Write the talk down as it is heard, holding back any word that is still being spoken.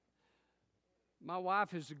My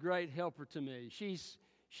wife is a great helper to me.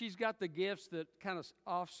 She's got the gifts that kind of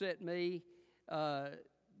offset me.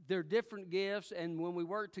 They're different gifts, and when we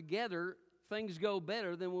work together, things go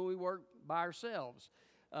better than when we work by ourselves.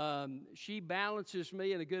 She balances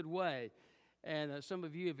me in a good way, and some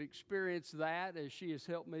of you have experienced that as she has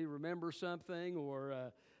helped me remember something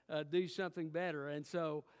or do something better, and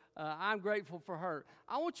so I'm grateful for her.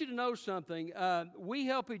 I want you to know something. We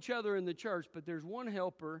help each other in the church, but there's one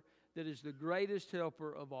helper that is the greatest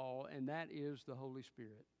helper of all, and that is the Holy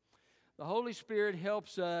Spirit. The Holy Spirit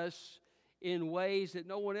helps us in ways that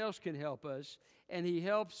no one else can help us, and He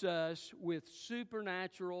helps us with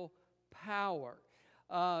supernatural power.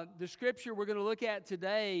 The scripture we're going to look at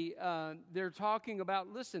today, they're talking about,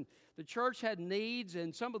 listen, the church had needs,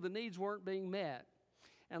 and some of the needs weren't being met.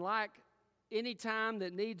 And like any time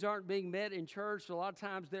that needs aren't being met in church, a lot of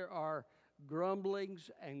times there are grumblings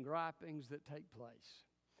and gripings that take place.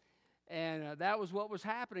 And that was what was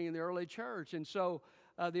happening in the early church. And so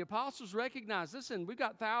the apostles recognized, listen, we've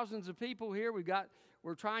got thousands of people here.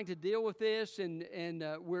 We're trying to deal with this, and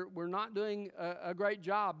we're not doing a great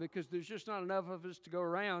job because there's just not enough of us to go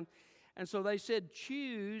around. And so they said,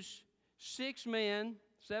 choose 7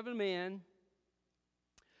 men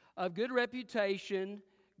of good reputation,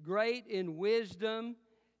 great in wisdom,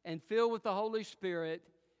 and filled with the Holy Spirit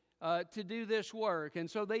to do this work.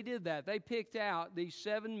 And so they did that. They picked out these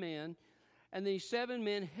 7 men, and these 7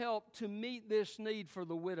 men helped to meet this need for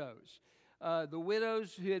the widows. The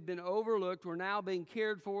widows who had been overlooked were now being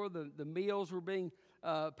cared for. The meals were being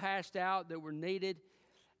passed out that were needed.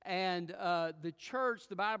 And the church,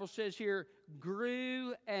 the Bible says here,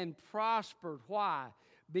 grew and prospered. Why?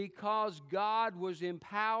 Because God was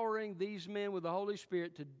empowering these men with the Holy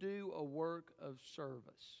Spirit to do a work of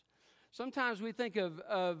service. Sometimes we think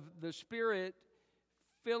of the Spirit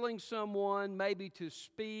filling someone maybe to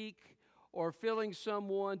speak or filling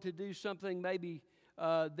someone to do something maybe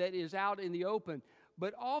that is out in the open.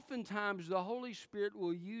 But oftentimes the Holy Spirit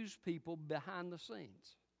will use people behind the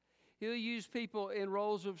scenes. He'll use people in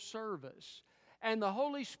roles of service. And the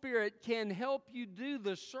Holy Spirit can help you do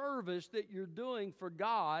the service that you're doing for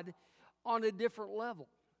God on a different level.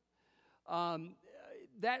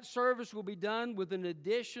 That service will be done with an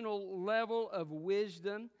additional level of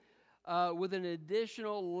wisdom, with an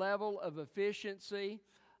additional level of efficiency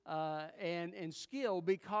and skill,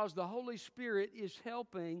 because the Holy Spirit is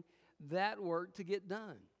helping that work to get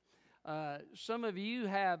done. Some of you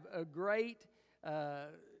have a great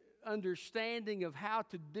understanding of how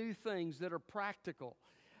to do things that are practical.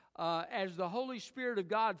 As the Holy Spirit of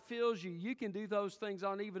God fills you, you can do those things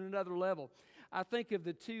on even another level. I think of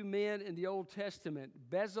the 2 men in the Old Testament,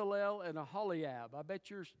 Bezalel and Aholiab. I bet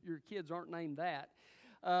your kids aren't named that.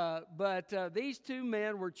 But these 2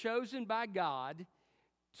 men were chosen by God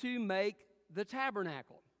to make the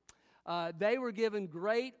tabernacle. They were given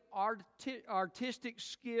great artistic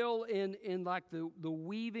skill in like the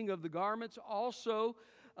weaving of the garments. Also,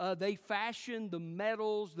 they fashioned the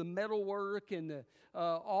metals, the metalwork, and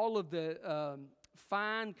all of the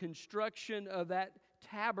fine construction of that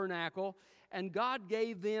tabernacle. And God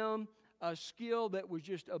gave them a skill that was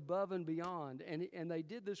just above and beyond. And they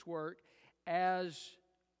did this work as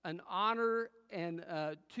an honor and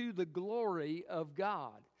to the glory of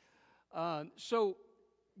God. So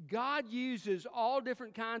God uses all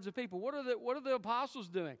different kinds of people. What are the apostles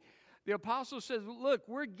doing? The apostles says, look,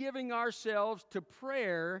 we're giving ourselves to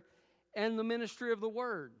prayer and the ministry of the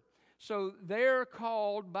word. So they're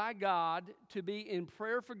called by God to be in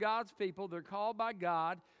prayer for God's people. They're called by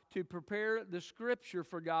God to prepare the scripture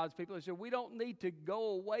for God's people. They said, we don't need to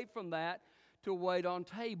go away from that to wait on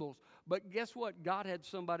tables. But guess what? God had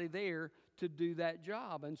somebody there to do that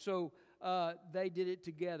job. And so they did it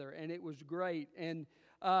together, and it was great. And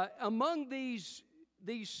among these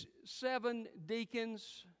 7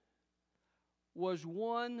 deacons was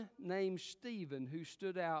one named Stephen who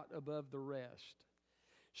stood out above the rest.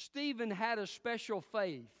 Stephen had a special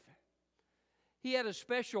faith. He had a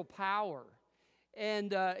special power.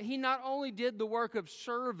 And he not only did the work of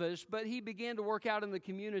service, but he began to work out in the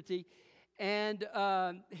community. And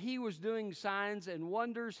he was doing signs and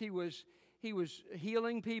wonders. He was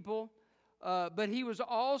healing people. But he was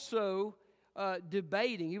also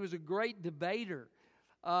debating. He was a great debater.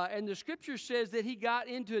 And the scripture says that he got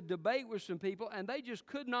into a debate with some people, and they just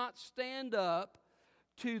could not stand up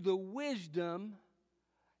to the wisdom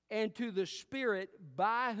and to the Spirit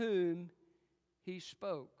by whom he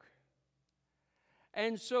spoke.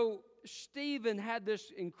 And so Stephen had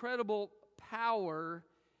this incredible power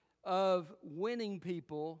of winning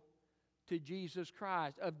people to Jesus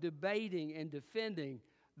Christ, of debating and defending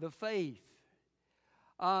the faith.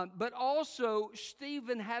 But also,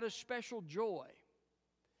 Stephen had a special joy.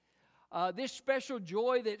 This special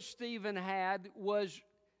joy that Stephen had was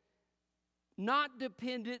not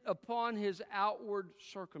dependent upon his outward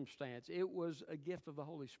circumstance. It was a gift of the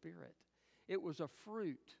Holy Spirit. It was a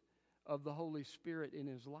fruit of the Holy Spirit in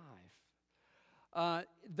his life.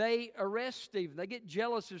 They arrest Stephen. They get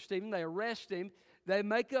jealous of Stephen. They arrest him. They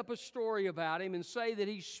make up a story about him and say that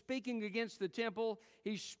he's speaking against the temple.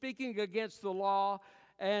 He's speaking against the law.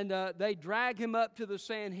 And they drag him up to the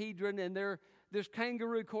Sanhedrin, and this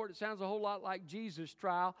kangaroo court, it sounds a whole lot like Jesus'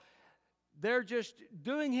 trial. They're just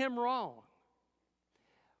doing him wrong.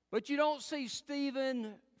 But you don't see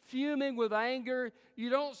Stephen fuming with anger.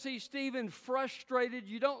 You don't see Stephen frustrated.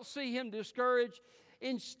 You don't see him discouraged.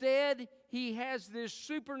 Instead, he has this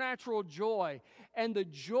supernatural joy. And the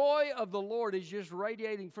joy of the Lord is just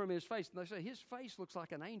radiating from his face. And they say, his face looks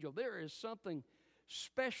like an angel. There is something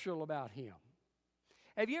special about him.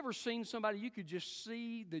 Have you ever seen somebody, you could just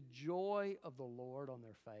see the joy of the Lord on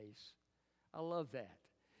their face? I love that.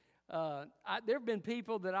 There have been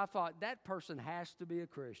people that I thought, that person has to be a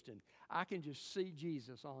Christian. I can just see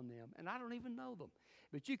Jesus on them, and I don't even know them.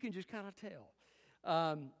 But you can just kind of tell.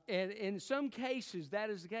 And in some cases, that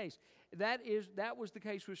is the case. That was the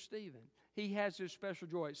case with Stephen. He has this special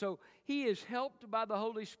joy. So he is helped by the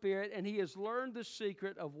Holy Spirit, and he has learned the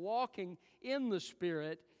secret of walking in the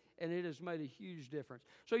Spirit, and it has made a huge difference.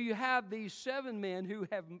 So you have these 7 men who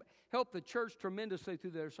have helped the church tremendously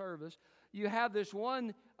through their service. You have this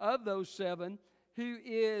one of those 7 who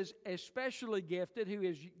is especially gifted,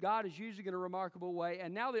 God is using in a remarkable way,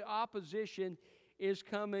 and now the opposition is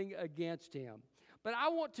coming against him. But I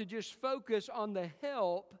want to just focus on the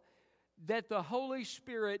help that the Holy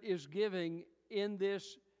Spirit is giving in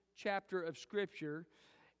this chapter of Scripture.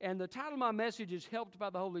 And the title of my message is Helped by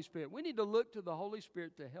the Holy Spirit. We need to look to the Holy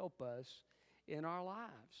Spirit to help us in our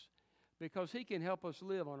lives because He can help us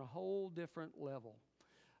live on a whole different level.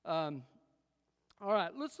 All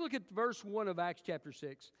right, let's look at verse 1 of Acts chapter 6.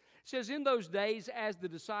 It says, in those days, as the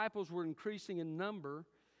disciples were increasing in number,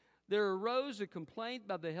 there arose a complaint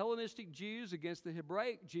by the Hellenistic Jews against the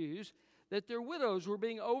Hebraic Jews that their widows were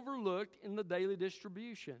being overlooked in the daily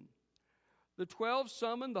distribution. The 12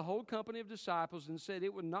 summoned the whole company of disciples and said,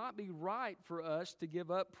 it would not be right for us to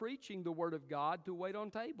give up preaching the word of God to wait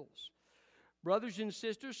on tables. Brothers and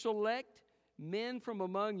sisters, select men from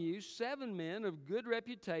among you, 7 men of good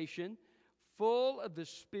reputation, full of the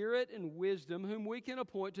Spirit and wisdom, whom we can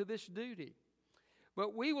appoint to this duty.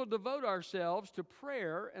 But we will devote ourselves to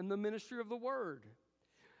prayer and the ministry of the word.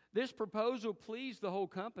 This proposal pleased the whole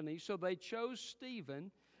company, so they chose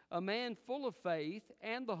Stephen, a man full of faith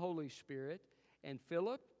and the Holy Spirit, and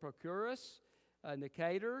Philip, Prochorus,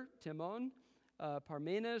 Nicator, Timon,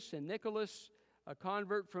 Parmenas, and Nicholas, a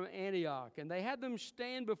convert from Antioch. And they had them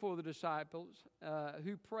stand before the disciples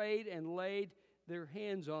who prayed and laid their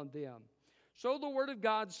hands on them. So the word of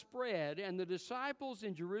God spread, and the disciples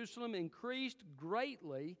in Jerusalem increased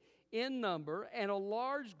greatly in number, and a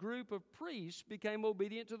large group of priests became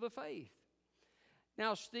obedient to the faith.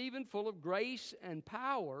 Now Stephen, full of grace and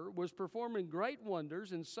power, was performing great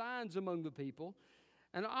wonders and signs among the people.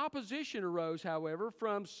 An opposition arose, however,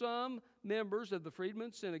 from some members of the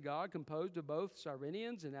Freedmen's Synagogue, composed of both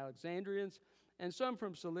Cyrenians and Alexandrians, and some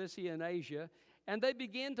from Cilicia and Asia, and they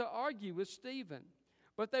began to argue with Stephen.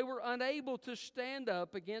 But they were unable to stand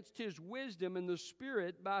up against his wisdom and the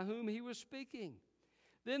Spirit by whom he was speaking.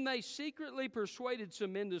 Then they secretly persuaded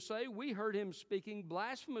some men to say, we heard him speaking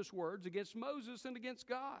blasphemous words against Moses and against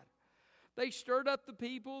God. They stirred up the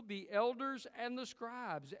people, the elders, and the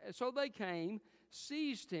scribes. So they came,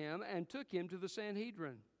 seized him, and took him to the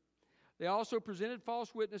Sanhedrin. They also presented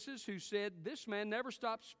false witnesses who said, this man never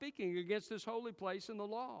stopped speaking against this holy place and the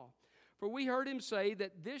law. For we heard him say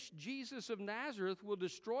that this Jesus of Nazareth will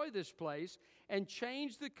destroy this place and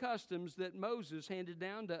change the customs that Moses handed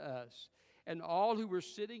down to us. And all who were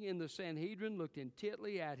sitting in the Sanhedrin looked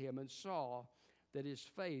intently at him and saw that his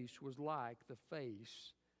face was like the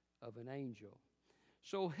face of an angel.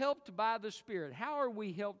 So helped by the Spirit. How are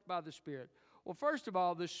we helped by the Spirit? Well, first of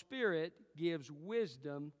all, the Spirit gives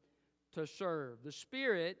wisdom to serve. The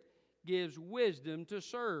Spirit gives wisdom to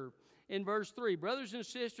serve. In verse 3, brothers and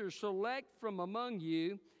sisters, select from among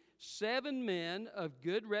you 7 men of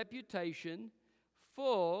good reputation,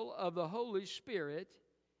 full of the Holy Spirit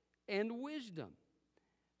and wisdom.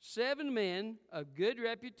 7 men of good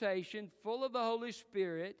reputation, full of the Holy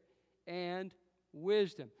Spirit and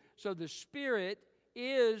wisdom. So the Spirit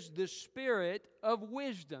is the Spirit of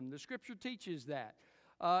wisdom. The Scripture teaches that.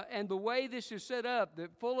 And the way this is set up,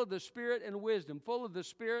 that full of the Spirit and wisdom, full of the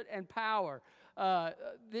Spirit and power.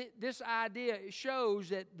 This idea shows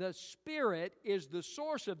that the Spirit is the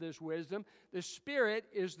source of this wisdom. The Spirit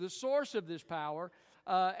is the source of this power.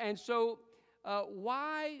 And so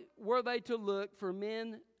why were they to look for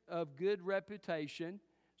men of good reputation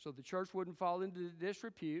so the church wouldn't fall into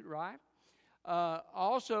disrepute, right?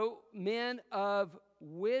 Also, men of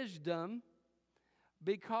wisdom,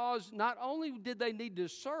 because not only did they need to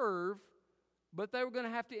serve, but they were going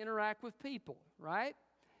to have to interact with people, right?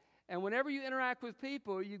 And whenever you interact with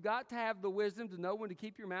people, you've got to have the wisdom to know when to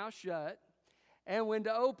keep your mouth shut and when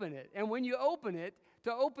to open it. And when you open it,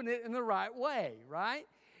 to open it in the right way, right?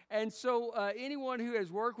 And so anyone who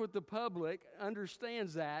has worked with the public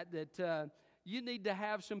understands that you need to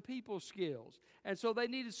have some people skills. And so they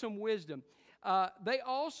needed some wisdom. They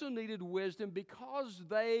also needed wisdom because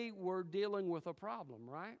they were dealing with a problem,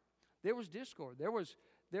 right? There was discord. There was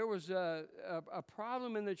a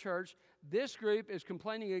problem in the church. This group is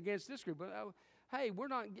complaining against this group. But, hey,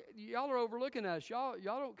 y'all are overlooking us. Y'all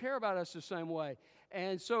don't care about us the same way.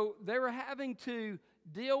 And so they were having to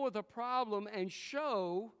deal with a problem and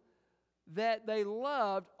show that they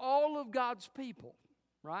loved all of God's people,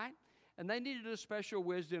 right? And they needed a special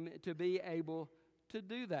wisdom to be able to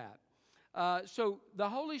do that. So the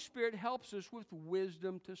Holy Spirit helps us with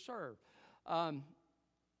wisdom to serve.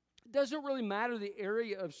 It doesn't really matter the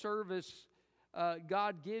area of service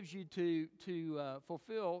God gives you to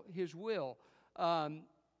fulfill His will.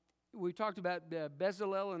 We talked about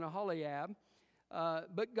Bezalel and Aholiab,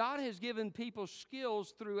 but God has given people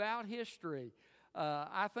skills throughout history.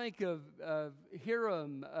 I think of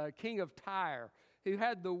Hiram, king of Tyre, who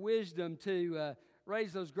had the wisdom to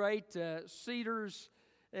raise those great cedars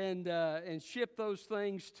and ship those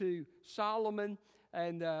things to Solomon,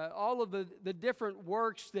 and all of the different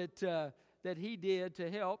works that he did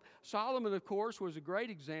to help. Solomon, of course, was a great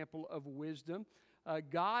example of wisdom.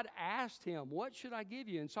 God asked him, "What should I give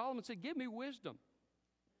you?" And Solomon said, "Give me wisdom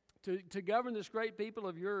to govern this great people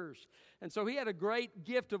of yours." And so he had a great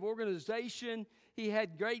gift of organization. He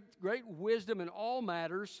had great wisdom in all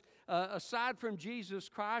matters. Aside from Jesus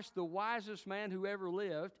Christ, the wisest man who ever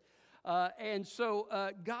lived. And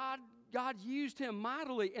so God used him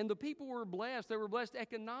mightily, and the people were blessed. They were blessed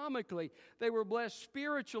economically. They were blessed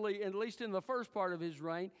spiritually, at least in the first part of his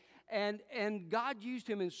reign. And God used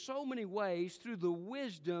him in so many ways through the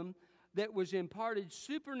wisdom that was imparted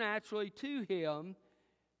supernaturally to him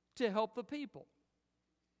to help the people.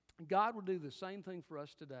 God will do the same thing for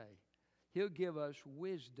us today. He'll give us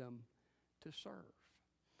wisdom to serve.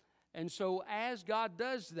 And so as God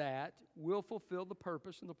does that, we'll fulfill the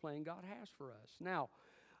purpose and the plan God has for us. Now,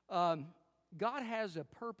 God has a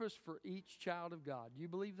purpose for each child of God. Do you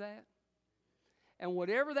believe that? And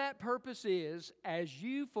whatever that purpose is, as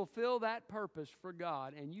you fulfill that purpose for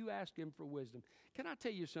God and you ask Him for wisdom, can I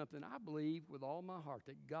tell you something? I believe with all my heart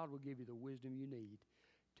that God will give you the wisdom you need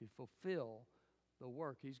to fulfill the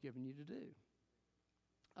work He's given you to do.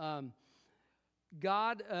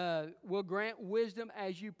 God will grant wisdom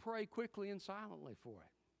as you pray quickly and silently for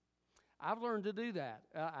it. I've learned to do that.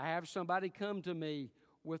 I have somebody come to me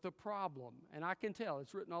with a problem, and I can tell.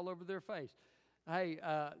 It's written all over their face. Hey,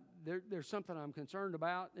 there's something I'm concerned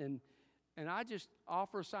about, and I just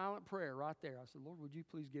offer a silent prayer right there. I said, "Lord, would you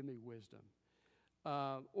please give me wisdom?"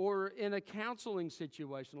 Or in a counseling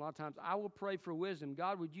situation, a lot of times I will pray for wisdom.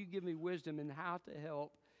 God, would you give me wisdom in how to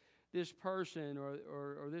help this person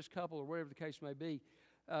or this couple or whatever the case may be.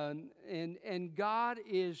 And God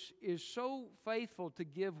is so faithful to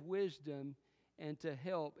give wisdom and to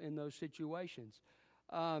help in those situations.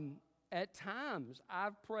 At times,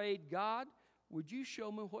 I've prayed, God, would you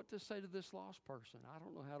show me what to say to this lost person? I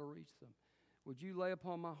don't know how to reach them. Would you lay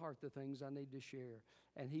upon my heart the things I need to share?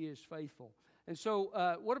 And He is faithful. And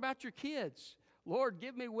so what about your kids? Lord,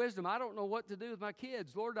 give me wisdom. I don't know what to do with my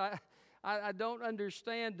kids. Lord, I don't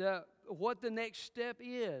understand what the next step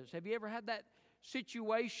is. Have you ever had that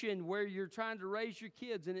situation where you're trying to raise your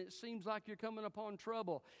kids and it seems like you're coming upon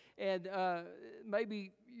trouble? And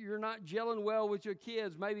maybe you're not gelling well with your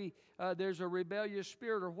kids. Maybe there's a rebellious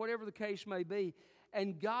spirit or whatever the case may be.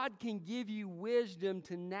 And God can give you wisdom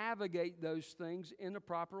to navigate those things in a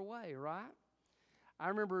proper way, right? I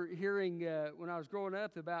remember hearing when I was growing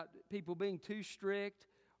up about people being too strict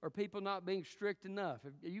or people not being strict enough.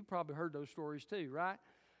 You've probably heard those stories too, right?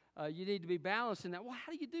 You need to be balanced in that. Well,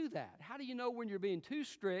 how do you do that? How do you know when you're being too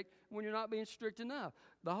strict, when you're not being strict enough?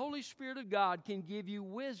 The Holy Spirit of God can give you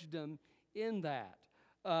wisdom in that.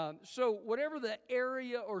 So whatever the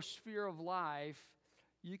area or sphere of life,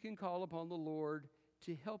 you can call upon the Lord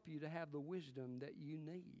to help you to have the wisdom that you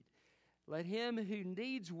need. Let him who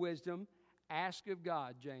needs wisdom ask of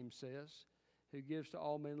God, James says. who gives to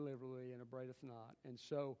all men liberally and upbraideth not. And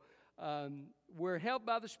so we're helped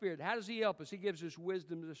by the Spirit. How does He help us? He gives us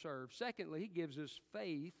wisdom to serve. Secondly, He gives us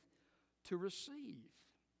faith to receive.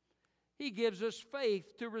 He gives us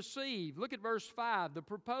faith to receive. Look at verse 5. The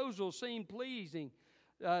proposal seemed pleasing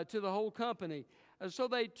to the whole company. So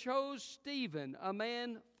they chose Stephen, a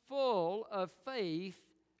man full of faith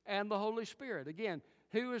and the Holy Spirit. Again,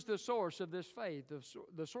 who is the source of this faith?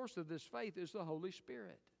 The source of this faith is the Holy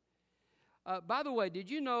Spirit. By the way,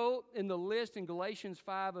 did you know in the list in Galatians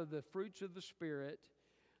 5 of the fruits of the Spirit,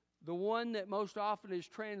 the one that most often is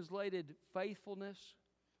translated faithfulness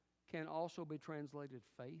can also be translated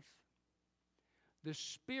faith? The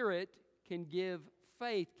Spirit can give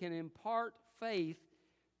faith, can impart faith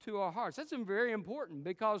to our hearts. That's very important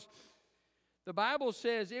because the Bible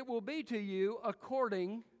says it will be to you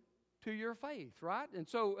according to your faith, right? And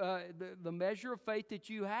so the measure of faith that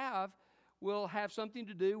you have will have something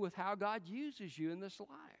to do with how God uses you in this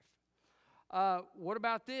life. What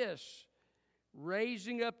about this?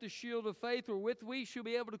 Raising up the shield of faith wherewith we shall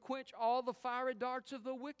be able to quench all the fiery darts of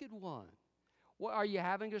the wicked one. Well, are you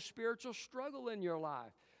having a spiritual struggle in your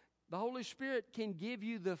life? The Holy Spirit can give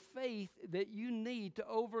you the faith that you need to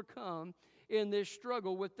overcome in this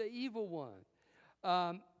struggle with the evil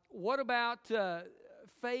one. What about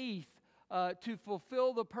faith to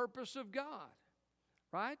fulfill the purpose of God?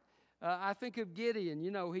 Right? I think of Gideon. You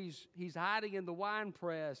know, he's hiding in the wine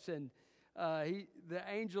press, and the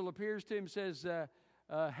angel appears to him and says,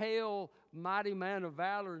 "Hail, mighty man of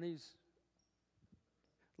valor," and he's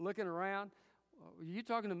looking around. Are you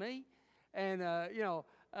talking to me? And,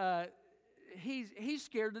 he's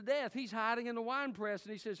scared to death. He's hiding in the wine press,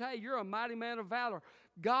 and he says, "Hey, you're a mighty man of valor.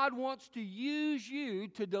 God wants to use you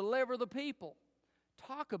to deliver the people."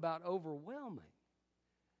 Talk about overwhelming.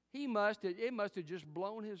 It must have just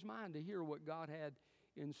blown his mind to hear what God had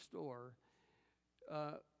in store.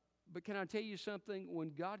 But can I tell you something?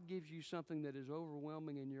 When God gives you something that is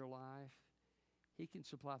overwhelming in your life, He can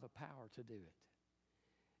supply the power to do it.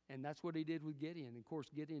 And that's what He did with Gideon. Of course,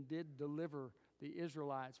 Gideon did deliver the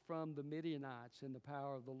Israelites from the Midianites in the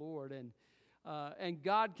power of the Lord. And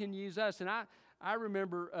God can use us. And I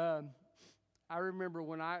remember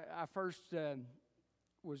when I first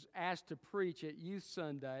was asked to preach at Youth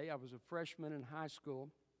Sunday. I was a freshman in high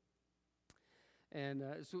school. And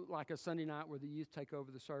it's like a Sunday night where the youth take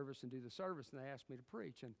over the service and do the service. And they asked me to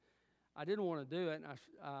preach. And I didn't want to do it. And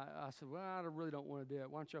I said, "Well, I really don't want to do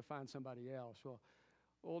it. Why don't you find somebody else?"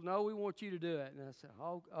 Well, no, we want you to do it. And I said,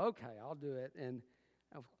 "Oh, okay, I'll do it." And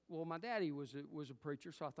my daddy was a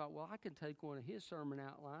preacher, so I thought, well, I can take one of his sermon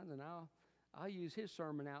outlines and I'll use his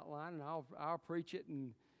sermon outline and I'll preach it.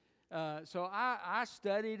 And so I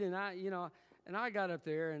studied and I got up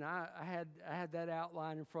there and I had that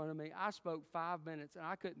outline in front of me. I spoke 5 minutes and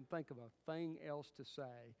I couldn't think of a thing else to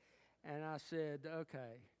say. And I said,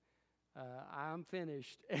 "Okay, I'm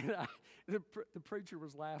finished." And the preacher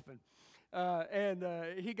was laughing. And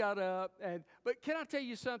he got up. But can I tell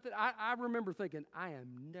you something? I remember thinking, I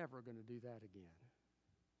am never going to do that again.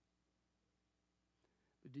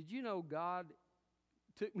 But did you know God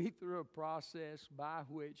took me through a process by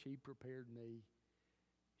which He prepared me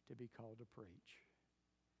to be called to preach?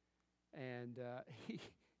 And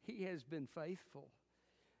he has been faithful.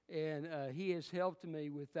 And He has helped me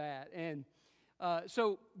with that. And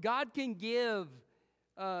so God can give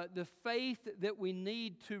the faith that we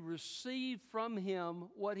need to receive from Him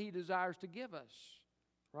what He desires to give us,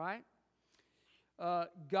 right?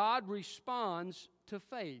 God responds to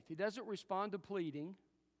faith. He doesn't respond to pleading.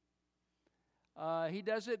 He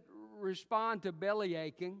doesn't respond to belly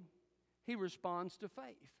aching. He responds to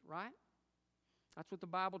faith, right? That's what the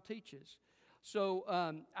Bible teaches. So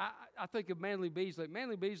I think of Manly Beasley.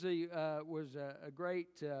 Manly Beasley was a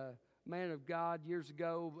great man of God years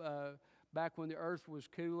ago, back when the earth was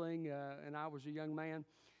cooling and I was a young man.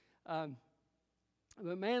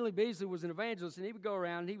 But Manly Beasley was an evangelist, and he would go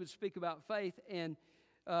around and he would speak about faith. And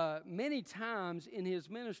many times in his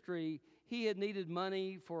ministry, he had needed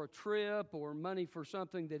money for a trip or money for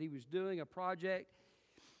something that he was doing, a project.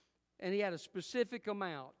 And he had a specific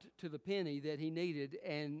amount to the penny that he needed,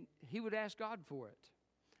 and he would ask God for it.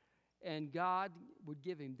 And God would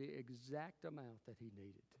give him the exact amount that he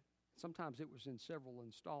needed. Sometimes it was in several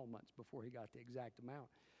installments before he got the exact amount.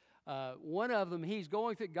 One of them, he's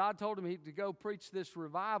going through, God told him to go preach this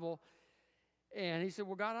revival. And he said,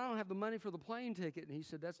 "Well, God, I don't have the money for the plane ticket." And He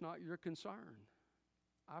said, "That's not your concern.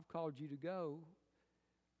 I've called you to go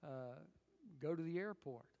to the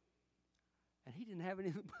airport." And he didn't have any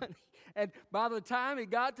of the money. And by the time he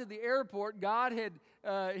got to the airport, God had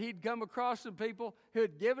he'd come across some people who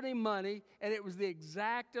had given him money, and it was the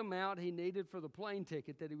exact amount he needed for the plane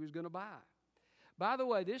ticket that he was going to buy. By the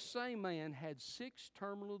way, this same man had 6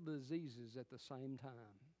 terminal diseases at the same time.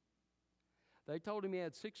 They told him he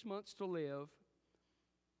had 6 months to live,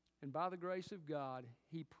 and by the grace of God,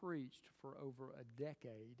 he preached for over a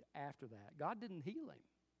decade after that. God didn't heal him.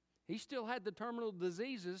 He still had the terminal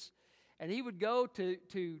diseases, and he would go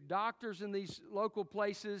to doctors in these local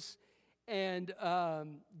places and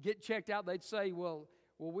get checked out. They'd say, well,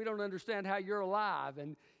 we don't understand how you're alive.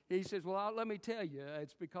 And he says, well, let me tell you,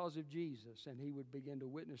 it's because of Jesus. And he would begin to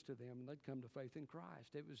witness to them, and they'd come to faith in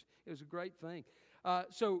Christ. It was a great thing.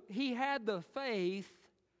 So he had the faith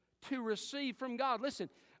to receive from God. Listen,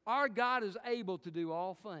 our God is able to do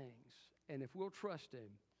all things, and if we'll trust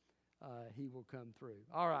him, he will come through.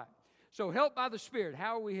 All right. So helped by the Spirit.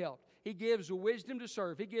 How are we helped? He gives wisdom to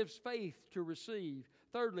serve. He gives faith to receive.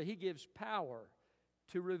 Thirdly, he gives power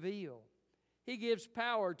to reveal. He gives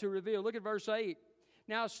power to reveal. Look at verse 8.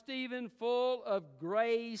 Now Stephen, full of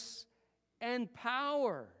grace and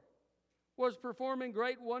power, was performing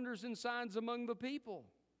great wonders and signs among the people.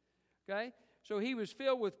 Okay? So he was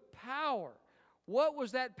filled with power. What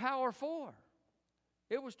was that power for?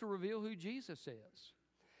 It was to reveal who Jesus is.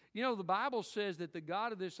 You know, the Bible says that the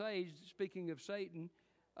god of this age, speaking of Satan,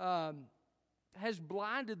 has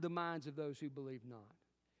blinded the minds of those who believe not.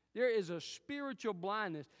 There is a spiritual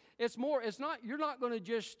blindness. You're not going to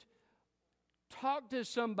just talk to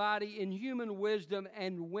somebody in human wisdom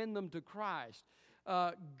and win them to Christ.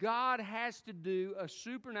 God has to do a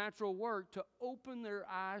supernatural work to open their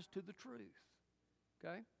eyes to the truth.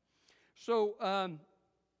 Okay? So,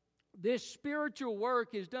 this spiritual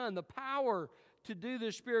work is done. The power to do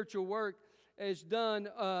this spiritual work is done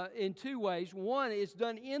in 2 ways. One, it's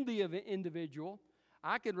done in the individual.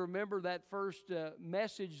 I can remember that first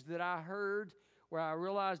message that I heard where I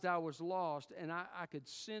realized I was lost, and I could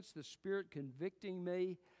sense the Spirit convicting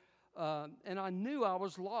me, and I knew I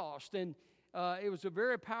was lost, and it was a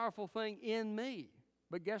very powerful thing in me.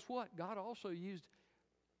 But guess what? God also used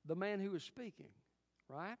the man who was speaking,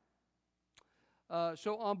 right?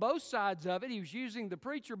 So on both sides of it, he was using the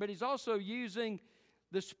preacher, but he's also using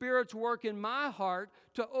the Spirit's work in my heart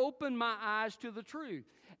to open my eyes to the truth.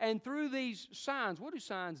 And through these signs, what do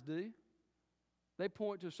signs do? They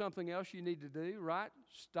point to something else you need to do, right?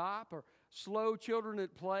 Stop or slow children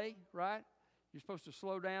at play, right? You're supposed to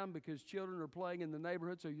slow down because children are playing in the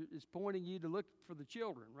neighborhood, so it's pointing you to look for the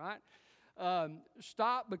children, right?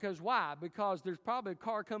 Stop because why? Because there's probably a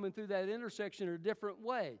car coming through that intersection in a different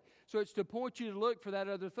way. So it's to point you to look for that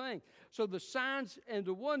other thing. So the signs and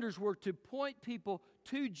the wonders were to point people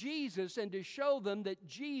to Jesus and to show them that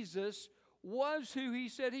Jesus was who he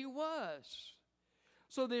said he was.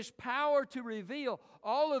 So this power to reveal,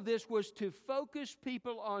 all of this was to focus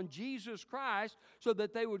people on Jesus Christ so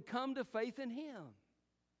that they would come to faith in him.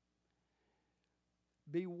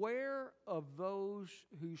 Beware of those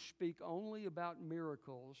who speak only about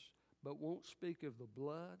miracles, but won't speak of the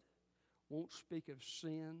blood, won't speak of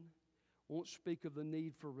sin, won't speak of the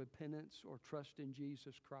need for repentance or trust in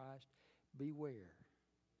Jesus Christ. Beware.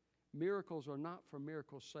 Miracles are not for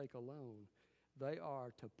miracles' sake alone. They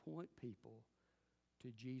are to point people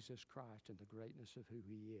to Jesus Christ and the greatness of who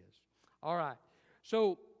he is. All right.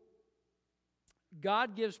 So,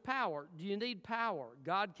 God gives power. Do you need power?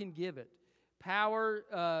 God can give it. Power,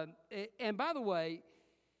 and by the way,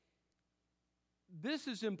 this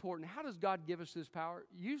is important. How does God give us this power?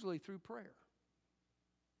 Usually through prayer.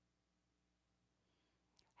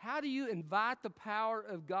 How do you invite the power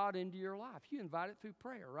of God into your life? You invite it through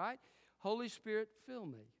prayer, right? Holy Spirit, fill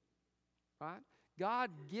me, right?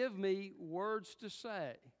 God, give me words to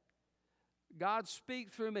say. God,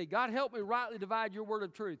 speak through me. God, help me rightly divide your word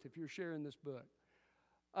of truth if you're sharing this book.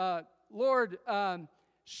 Lord,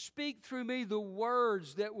 speak through me the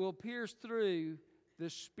words that will pierce through the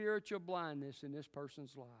spiritual blindness in this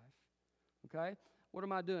person's life. Okay? What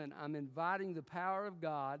am I doing? I'm inviting the power of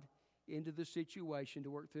God into the situation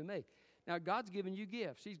to work through me. Now, God's given you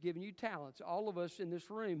gifts. He's given you talents. All of us in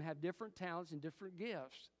this room have different talents and different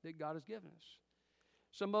gifts that God has given us.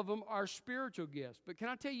 Some of them are spiritual gifts. But can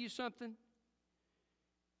I tell you something?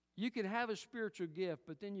 You can have a spiritual gift,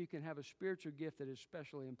 but then you can have a spiritual gift that is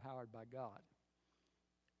specially empowered by God.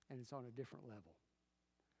 And it's on a different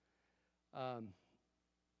level.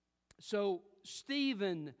 So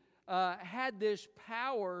Stephen had this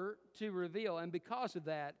power to reveal, and because of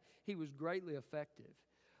that, he was greatly effective.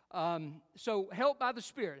 So helped by the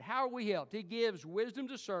Spirit. How are we helped? He gives wisdom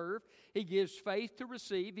to serve. He gives faith to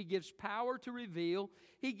receive. He gives power to reveal.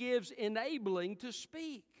 He gives enabling to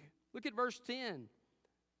speak. Look at verse 10.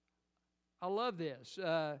 I love this.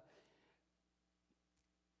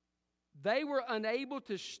 They were unable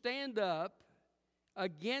to stand up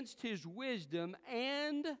against his wisdom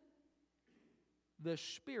and the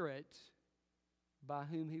Spirit by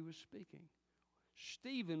whom he was speaking.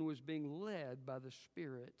 Stephen was being led by the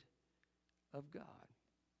Spirit of God.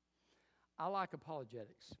 I like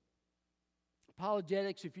apologetics.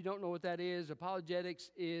 Apologetics, if you don't know what that is,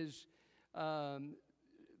 apologetics is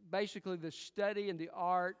basically the study and the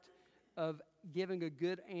art of giving a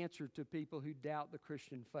good answer to people who doubt the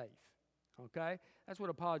Christian faith. Okay? That's what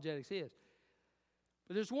apologetics is.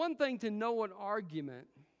 But there's one thing to know an argument.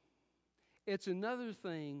 It's another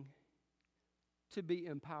thing to be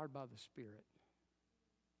empowered by the Spirit.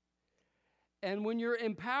 And when you're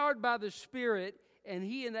empowered by the Spirit and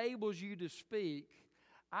He enables you to speak,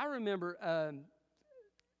 I remember,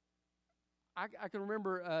 I can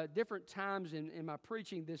remember different times in my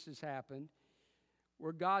preaching this has happened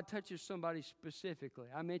where God touches somebody specifically.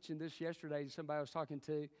 I mentioned this yesterday to somebody I was talking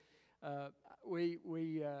to.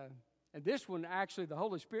 And this one, actually, the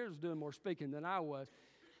Holy Spirit was doing more speaking than I was.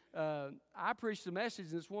 I preached the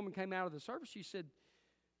message, and this woman came out of the service. She said,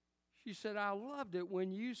 I loved it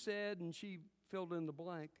when you said, and she filled in the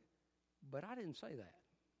blank, but I didn't say that.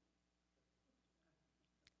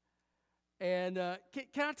 And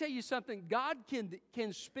can I tell you something? God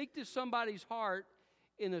can speak to somebody's heart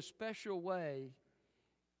in a special way.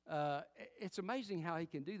 It's amazing how He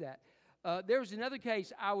can do that. There was another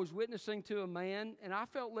case. I was witnessing to a man, and I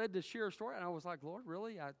felt led to share a story. And I was like, Lord,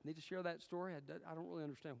 really? I need to share that story? I don't really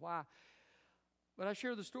understand why. But I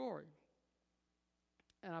shared the story.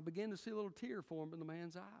 And I began to see a little tear form in the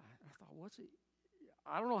man's eye. I thought, what's he?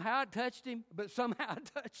 I don't know how it touched him, but somehow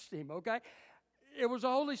it touched him, okay? It was a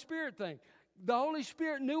Holy Spirit thing. The Holy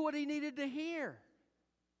Spirit knew what he needed to hear.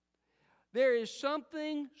 There is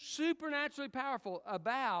something supernaturally powerful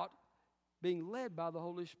about being led by the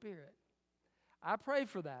Holy Spirit. I pray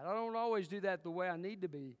for that. I don't always do that the way I need to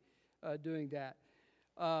be doing that.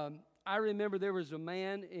 I remember there was a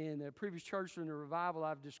man in a previous church in the revival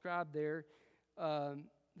I've described there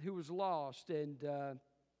who was lost, and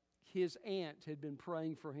his aunt had been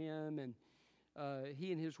praying for him, and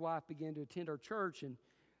he and his wife began to attend our church, and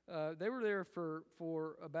they were there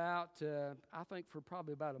for about, I think for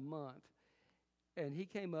probably about a month. And he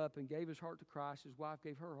came up and gave his heart to Christ. His wife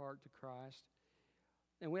gave her heart to Christ.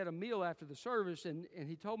 And we had a meal after the service, and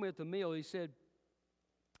he told me at the meal, he said,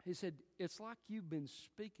 it's like you've been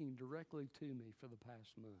speaking directly to me for the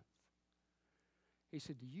past month. He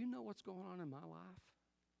said, do you know what's going on in my life?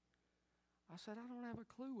 I said, I don't have a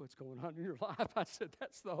clue what's going on in your life. I said,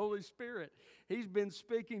 that's the Holy Spirit. He's been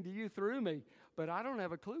speaking to you through me, but I don't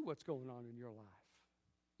have a clue what's going on in your life.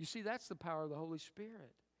 You see, that's the power of the Holy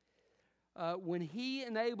Spirit. When He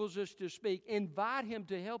enables us to speak, invite Him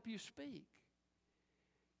to help you speak.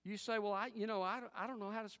 You say, well, I don't know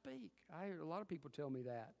how to speak. I hear a lot of people tell me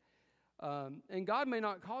that. And God may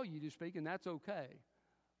not call you to speak, and that's okay.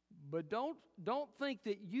 But don't think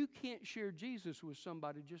that you can't share Jesus with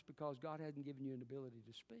somebody just because God hasn't given you an ability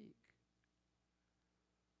to speak.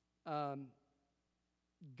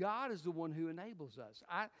 God is the one who enables us.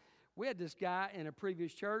 We had this guy in a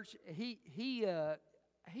previous church. He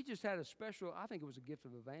just had a special, I think it was a gift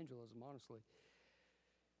of evangelism, honestly.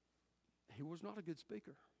 He was not a good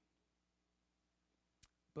speaker.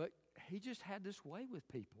 But he just had this way with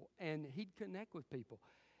people, and he'd connect with people.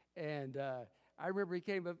 And I remember he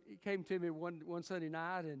came to me one Sunday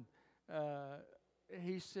night, and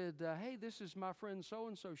he said, hey, this is my friend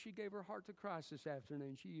so-and-so. She gave her heart to Christ this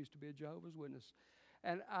afternoon. She used to be a Jehovah's Witness.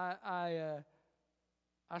 And I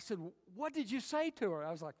said, what did you say to her?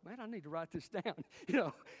 I was like, man, I need to write this down. He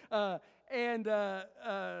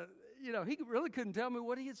really couldn't tell me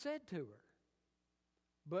what he had said to her.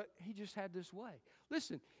 But he just had this way.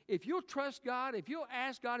 Listen, if you'll trust God, if you'll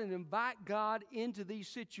ask God and invite God into these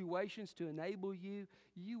situations to enable you,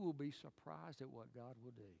 you will be surprised at what God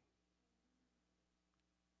will do.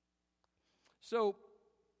 So,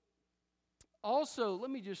 also,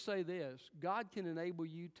 let me just say this. God can enable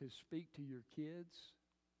you to speak to your kids,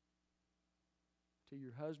 to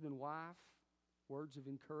your husband, wife, words of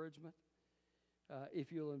encouragement,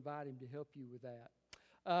 if you'll invite Him to help you with that.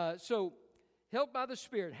 Helped by the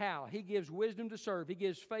Spirit. How? He gives wisdom to serve. He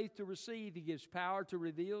gives faith to receive. He gives power to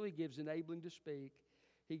reveal. He gives enabling to speak.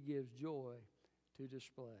 He gives joy to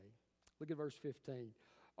display. Look at verse 15.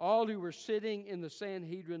 All who were sitting in the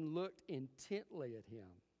Sanhedrin looked intently at him.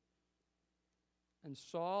 and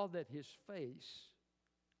saw that his face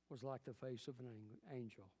was like the face of an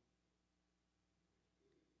angel.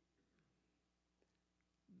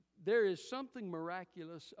 There is something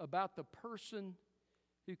miraculous about the person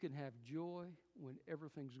who can have joy when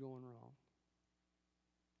everything's going wrong.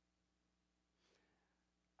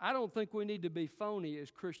 I don't think we need to be phony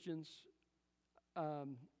as Christians.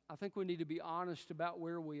 I think we need to be honest about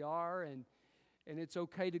where we are, and it's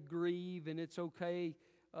okay to grieve, and it's okay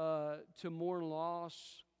to mourn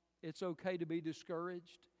loss. It's okay to be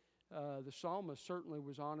discouraged. The psalmist certainly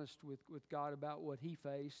was honest with God about what he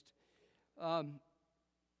faced.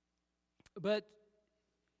 But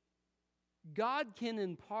God can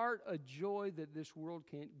impart a joy that this world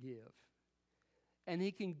can't give. And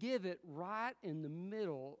He can give it right in the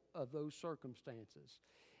middle of those circumstances.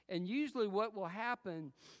 And usually what will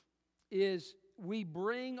happen is we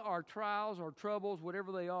bring our trials, our troubles,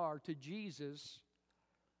 whatever they are, to Jesus,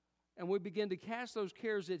 and we begin to cast those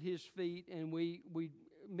cares at His feet, and we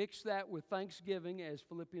mix that with thanksgiving, as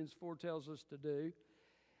Philippians 4 tells us to do.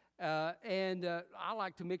 I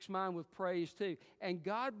like to mix mine with praise too. And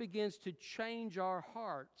God begins to change our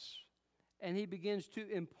hearts, and He begins to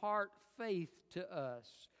impart faith to us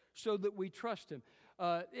so that we trust Him.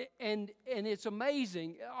 And it's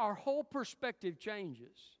amazing. Our whole perspective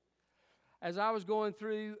changes. As I was going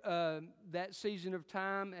through that season of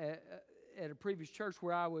time at a previous church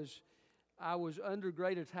where I was under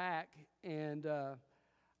great attack, and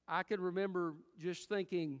I could remember just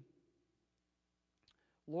thinking,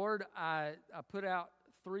 Lord, I put out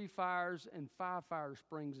 3 fires and 5 fires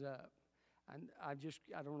springs up. I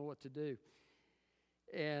don't know what to do.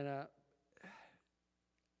 And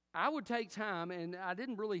I would take time, and I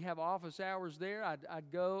didn't really have office hours there.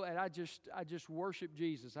 I'd go and I just worship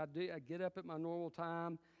Jesus. I'd get up at my normal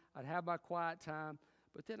time. I'd have my quiet time,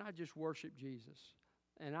 but then I'd just worship Jesus.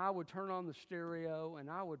 And I would turn on the stereo, and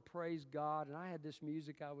I would praise God. And I had this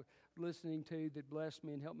music I was listening to that blessed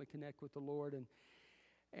me and helped me connect with the Lord.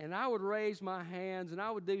 And I would raise my hands, and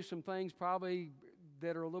I would do some things probably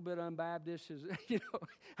that are a little bit unbaptist.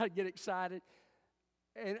 I'd get excited.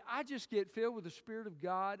 And I just get filled with the Spirit of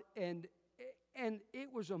God, and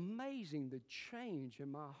it was amazing, the change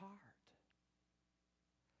in my heart.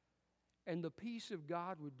 And the peace of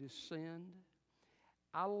God would descend.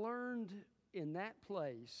 I learned in that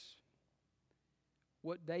place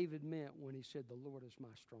what David meant when he said, "The Lord is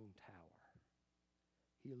my strong tower.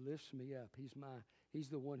 He lifts me up. He's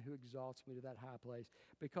the one who exalts me to that high place."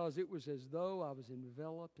 Because it was as though I was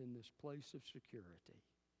enveloped in this place of security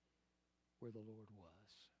where the Lord was.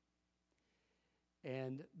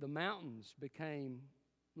 And the mountains became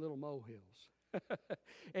little molehills.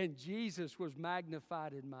 And Jesus was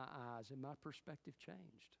magnified in my eyes, and my perspective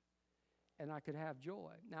changed. And I could have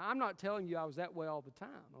joy. Now, I'm not telling you I was that way all the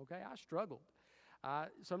time, okay? I struggled.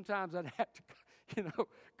 Sometimes I'd have to,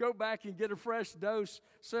 go back and get a fresh dose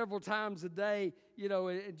several times a day,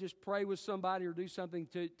 and just pray with somebody or do something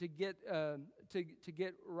to get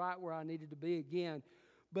right where I needed to be again.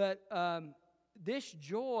 But this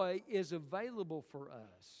joy is available for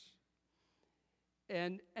us,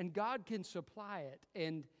 and God can supply it.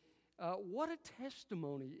 And what a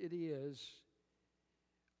testimony it is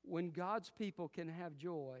when God's people can have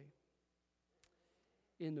joy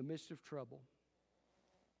in the midst of trouble.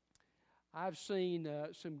 I've seen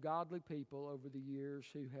some godly people over the years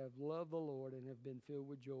who have loved the Lord and have been filled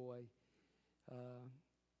with joy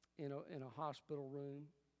in a hospital room.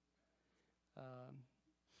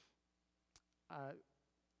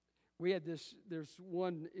 There's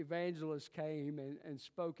one evangelist came and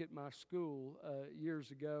spoke at my school years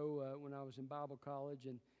ago when I was in Bible college,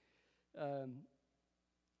 and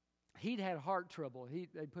he'd had heart trouble.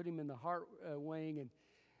 They put him in the heart wing,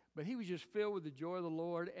 but he was just filled with the joy of the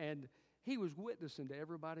Lord, and he was witnessing to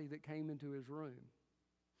everybody that came into his room.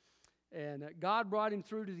 And God brought him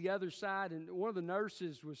through to the other side, and one of the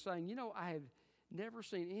nurses was saying, I have never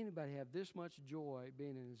seen anybody have this much joy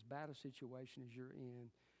being in as bad a situation as you're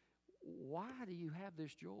in. Why do you have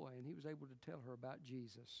this joy? And he was able to tell her about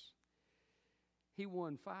Jesus. He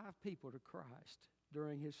won 5 people to Christ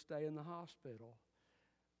during his stay in the hospital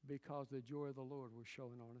because the joy of the Lord was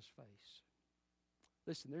showing on his face.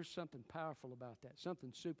 Listen, there's something powerful about that,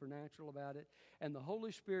 something supernatural about it, and the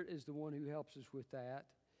Holy Spirit is the one who helps us with that.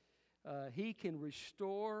 He can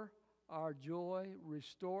restore our joy,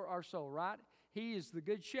 restore our soul, right? He is the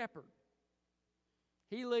good shepherd.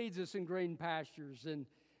 He leads us in green pastures, and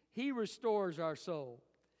He restores our soul.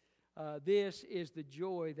 This is the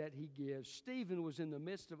joy that He gives. Stephen was in the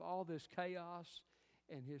midst of all this chaos,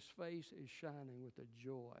 and his face is shining with the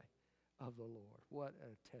joy of the Lord. What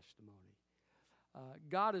a testimony.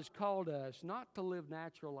 God has called us not to live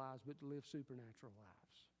natural lives, but to live supernatural lives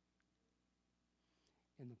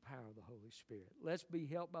in the power of the Holy Spirit. Let's be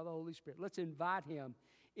helped by the Holy Spirit. Let's invite Him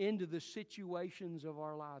into the situations of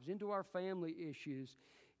our lives, into our family issues,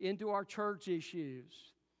 into our church issues,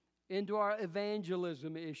 into our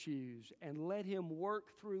evangelism issues, and let Him work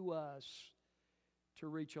through us to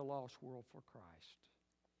reach a lost world for Christ.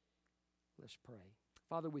 Let's pray.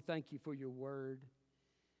 Father, we thank You for Your word.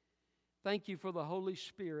 Thank You for the Holy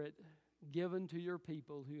Spirit given to Your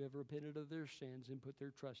people who have repented of their sins and put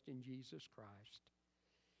their trust in Jesus Christ.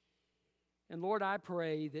 And Lord, I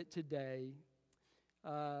pray that today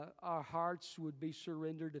our hearts would be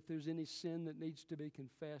surrendered. If there's any sin that needs to be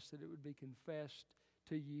confessed, that it would be confessed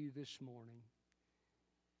to You this morning.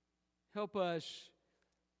 Help us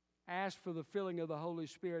ask for the filling of the Holy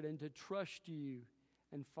Spirit and to trust You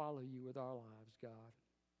and follow You with our lives, God.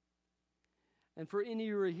 And for any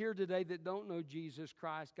who are here today that don't know Jesus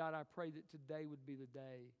Christ, God, I pray that today would be the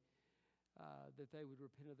day that they would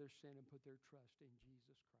repent of their sin and put their trust in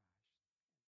Jesus Christ.